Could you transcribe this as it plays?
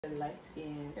Light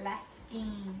skin. Light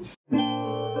skin.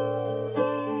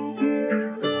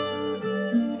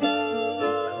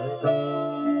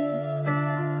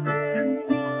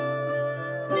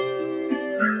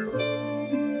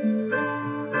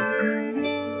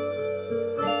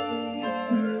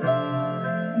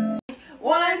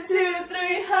 One, two,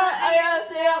 three, hot.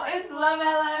 Ayo, it's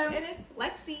LuvLM. And it's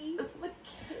Lexi. It's Michaela.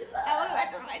 And welcome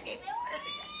back to my skate.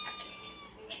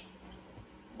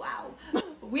 Wow.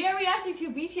 We are reacting to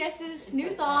BTS's new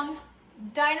song,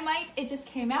 Dynamite. It just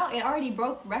came out. It already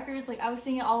broke records. Like, I was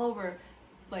seeing it all over,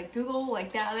 like, Google,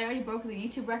 like that. They already broke the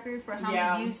YouTube record for how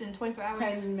many views in 24 hours.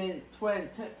 10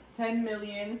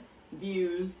 million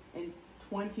views in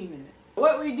 20 minutes.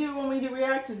 What we do when we do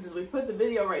reactions is we put the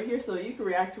video right here so that you can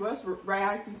react to us. We're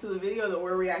reacting to the video that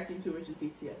we're reacting to, which is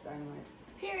BTS Dynamite.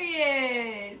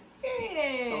 Period.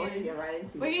 Period. So we're gonna get right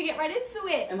into it. We're gonna get right into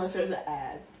it. Unless there's an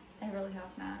ad. I really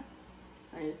hope not.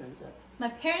 I need to turn this up. My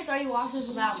parents already watched this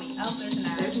without me. Oh, there's an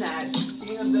ad. There's an ad.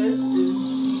 Speaking of this,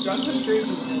 is Drunken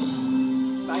drinking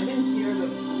milk. But I didn't hear the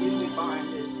music behind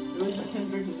it. It was just him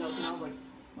drinking milk, and I was like,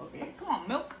 okay. Come on,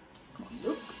 milk. Come on,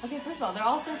 milk. Okay, first of all, they're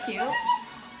all so cute.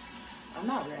 I'm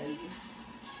not ready.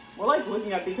 We're like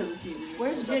looking at because of TV.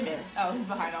 Where's Jimmy? Oh, he's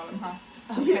behind all of them, huh?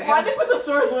 Okay. Why'd they put the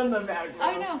short one in the back, bro?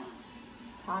 I know.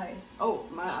 Hi. Oh,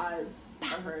 my eyes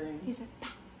are hurting. He said,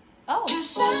 oh.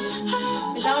 Is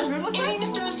that what his room looks like?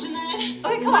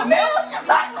 Okay, come on, man.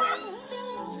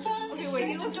 Okay, wait,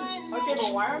 he looks like... Okay,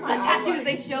 but why are my eyes tattoos, like...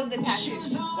 they showed the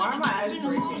tattoos. Why are my eyes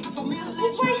breaking?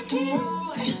 It's like tears.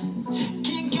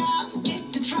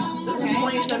 This is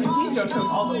 2017 Joe Cook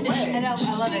all the way. I know, I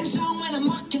love it.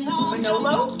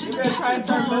 Manolo, you're gonna try to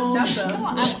start Bustessa. Come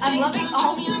on, I'm loving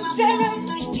all of them.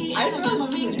 I just really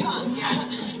love it.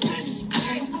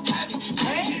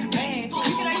 Hey, you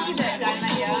can actually see that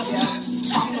Dynamite, yeah.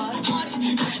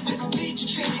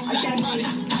 I can't see.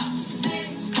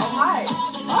 Oh, hi.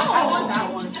 Oh, I want that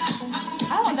one.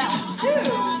 I want that one too.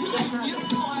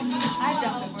 I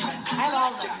definitely want it. I have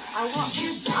all of them. I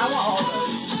want all of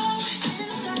those.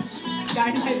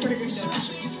 Dynamite burger donut.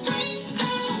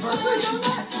 Burger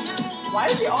donut? Why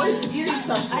is he always eating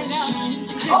something? I know.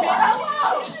 Oh,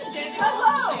 hello!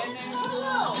 Hello!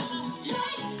 Hello!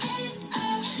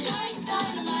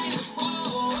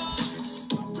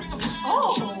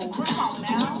 Oh, come on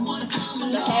now.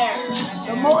 The hair.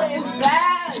 The mullet is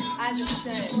bad. I just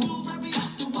said.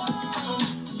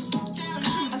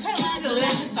 I'm trying to listen to the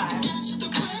lyrics this time.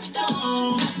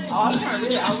 Oh, I was trying to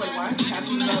read it. I was like, why am I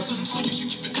catching up?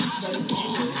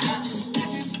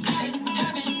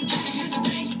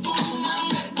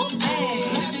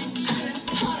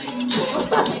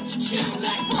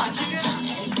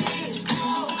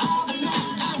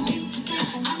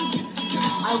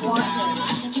 I want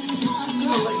him to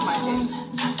lick my face.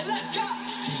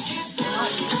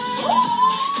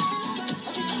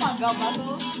 Okay, come on, belt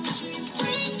buckles.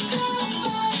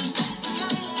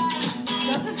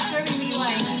 Joseph's serving me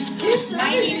like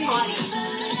 90s hottie.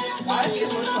 Why does he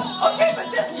look like... Okay, but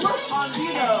this look on me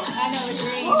though. I know, it's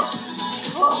great.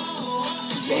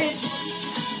 Shit.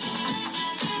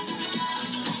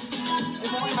 If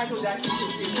only Michael Jackson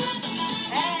could see this.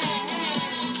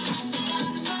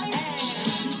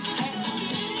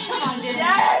 Come on, dude.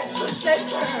 Yes! The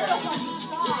center!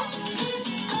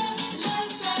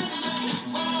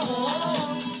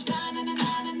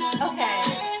 Okay.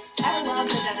 I love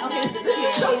it. Okay, this is This cute.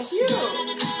 is so cute!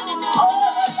 Oh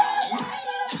my god!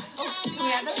 Oh, can we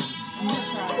add this?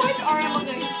 Where's RM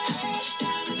looking?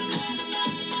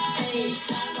 Hey.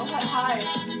 Okay, hi.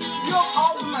 You have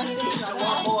all of my face and I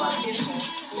want more.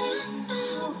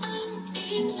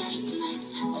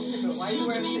 Okay, but why are you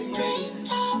wearing the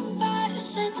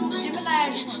Jim and I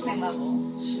are just on the same level.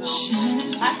 No.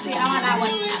 Actually, I want that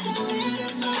one.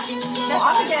 Well,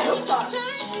 I'm gonna get hoops on.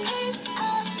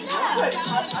 Yeah. I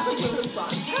could put hoops on.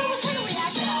 No, let's take a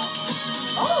reaction out.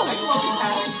 Oh, I can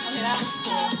multitask. Okay, that was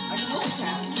cool. I can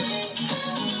multitask.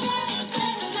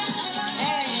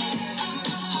 Hey.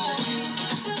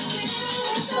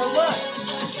 So look.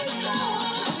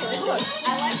 Okay, look.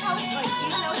 I like how it's like,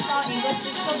 even though it's not English,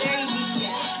 it's still very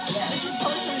BTS. Yeah. This is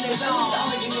totally from their It doesn't song. sound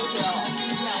like English at all.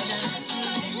 No, it doesn't.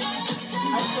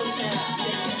 I still can't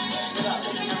sing it without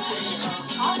thinking I'm singing it wrong.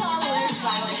 I'll know all the lyrics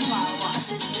by like while I watch.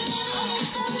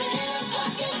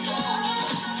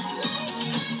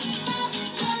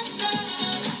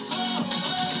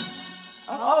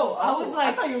 Oh, I was like, I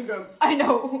thought you was going. I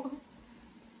know.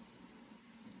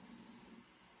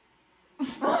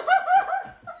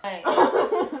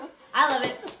 I love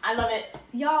it. I love it.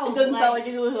 Y'all, It doesn't sound like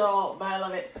English at all, but I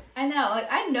love it. I know, like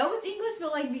I know it's English,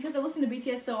 but like because I listen to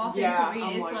BTS so often Yeah, for me,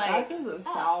 I'm it's like, that doesn't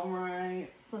oh. sound right.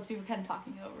 Plus, we were kind of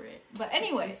talking over it. But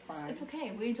anyway, it's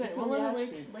okay. We enjoyed it. We'll learn the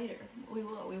lyrics later. We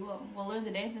will. We'll learn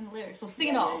the dance and the lyrics. We'll sing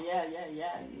it all. Yeah.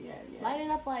 Light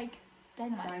it up like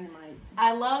dynamite. Dynamite.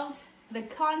 I loved the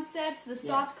concept, the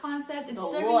soft concept. It's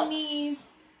serving me.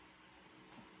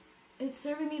 It's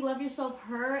serving me Love Yourself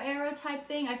Her era type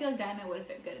thing. I feel like Dynamite would have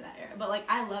fit good in that era. But like,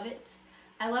 I love it.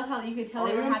 I love how you could tell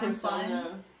they were having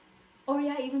fun. Or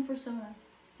yeah, even Persona.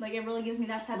 Like, it really gives me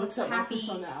that type of happy. My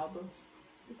Persona albums.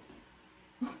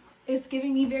 It's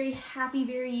giving me very happy,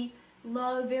 very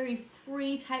love, very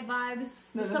free type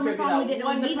vibes. No, the summer song we didn't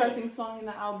one depressing song in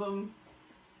the album.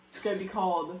 It's gonna be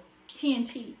called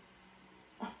TNT.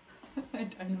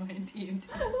 Dynamite TNT.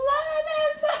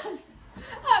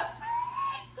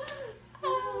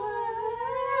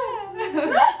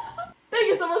 Thank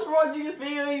you so much for watching this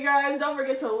video, you guys. Don't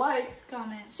forget to like,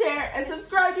 comment, share, and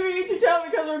subscribe to our YouTube channel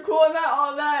because we're cool and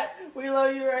all that. We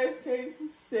love you, Ricecakes.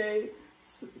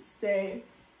 Stay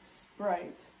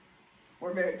Sprite.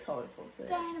 We're very colorful today.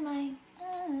 Dynamite.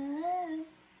 Oh,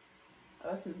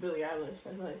 that's in Billie Eilish.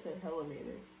 I thought I said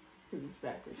elevator because it's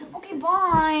backwards. Okay,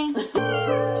 bye.